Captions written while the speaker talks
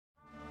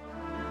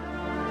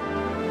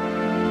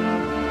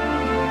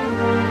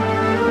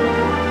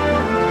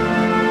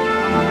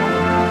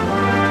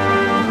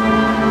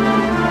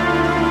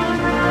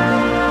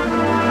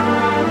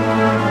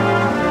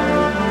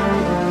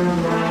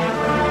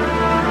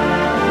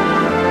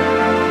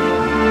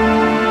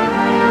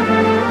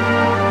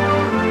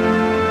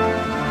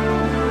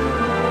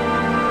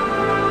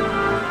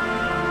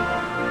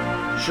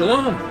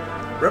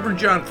Reverend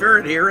John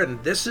Ferret here,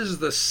 and this is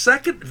the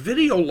second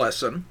video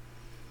lesson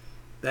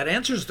that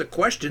answers the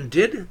question,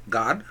 did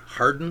God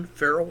harden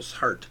Pharaoh's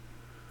heart?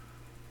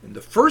 In the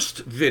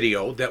first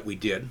video that we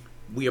did,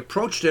 we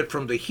approached it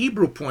from the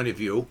Hebrew point of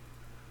view.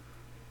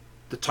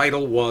 The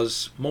title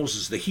was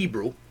Moses the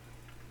Hebrew.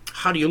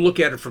 How do you look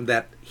at it from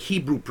that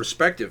Hebrew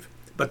perspective?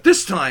 But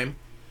this time,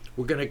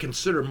 we're going to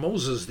consider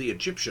Moses the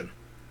Egyptian.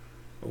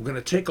 We're going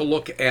to take a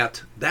look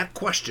at that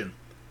question.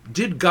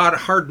 Did God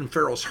harden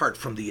Pharaoh's heart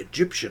from the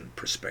Egyptian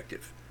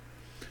perspective?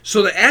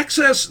 So to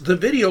access the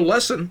video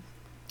lesson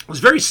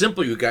is very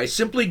simple, you guys.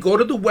 Simply go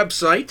to the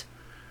website,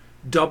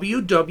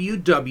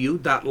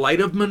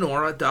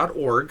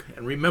 www.lightofmenorah.org.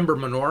 And remember,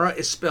 menorah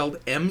is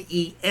spelled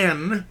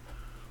Menorah.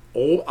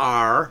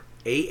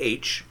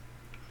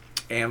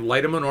 And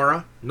Light of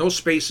Menorah, no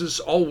spaces,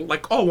 all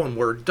one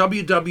word,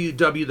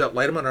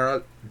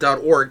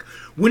 www.lightofmenorah.org.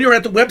 When you're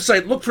at the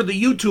website, look for the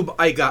YouTube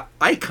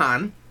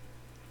icon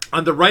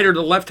on the right or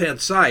the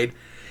left-hand side.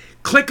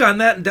 Click on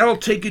that, and that'll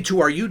take you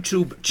to our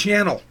YouTube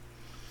channel.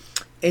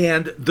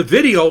 And the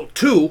video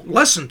 2,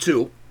 lesson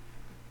 2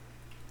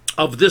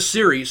 of this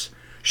series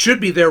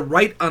should be there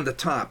right on the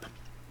top.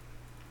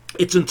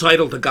 It's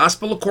entitled The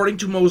Gospel According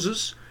to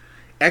Moses,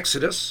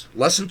 Exodus,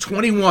 lesson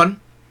 21.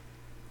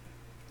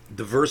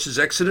 The verse is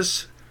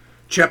Exodus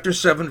chapter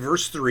 7,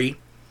 verse 3.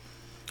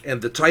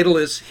 And the title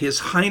is His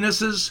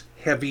Highness's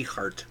Heavy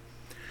Heart.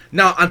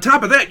 Now, on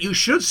top of that, you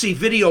should see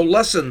video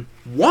lesson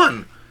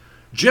 1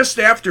 just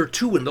after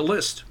 2 in the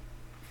list.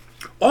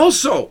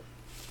 Also,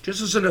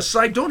 just as an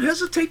aside, don't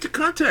hesitate to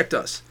contact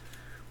us.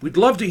 We'd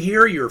love to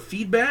hear your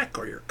feedback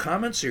or your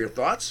comments or your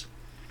thoughts.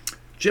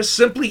 Just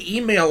simply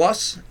email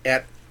us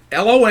at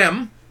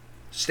LOM,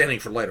 standing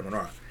for Light of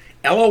Menorah,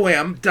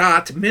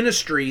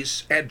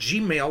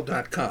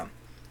 lom.ministries@gmail.com.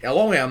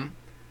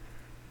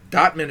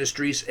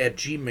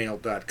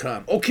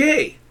 lom.ministries@gmail.com.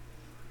 Okay,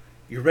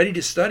 you ready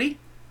to study?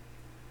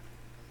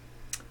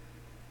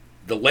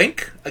 The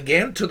link,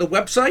 again, to the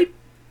website,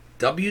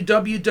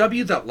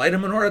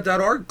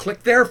 www.lightofmenorah.org.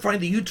 Click there,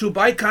 find the YouTube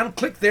icon,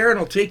 click there, and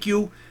it'll take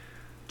you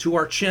to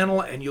our channel,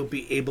 and you'll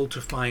be able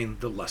to find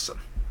the lesson.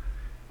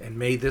 And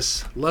may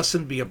this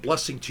lesson be a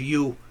blessing to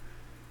you.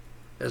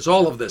 As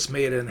all of this,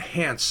 may it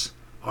enhance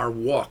our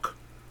walk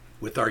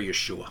with our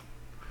Yeshua.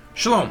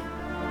 Shalom.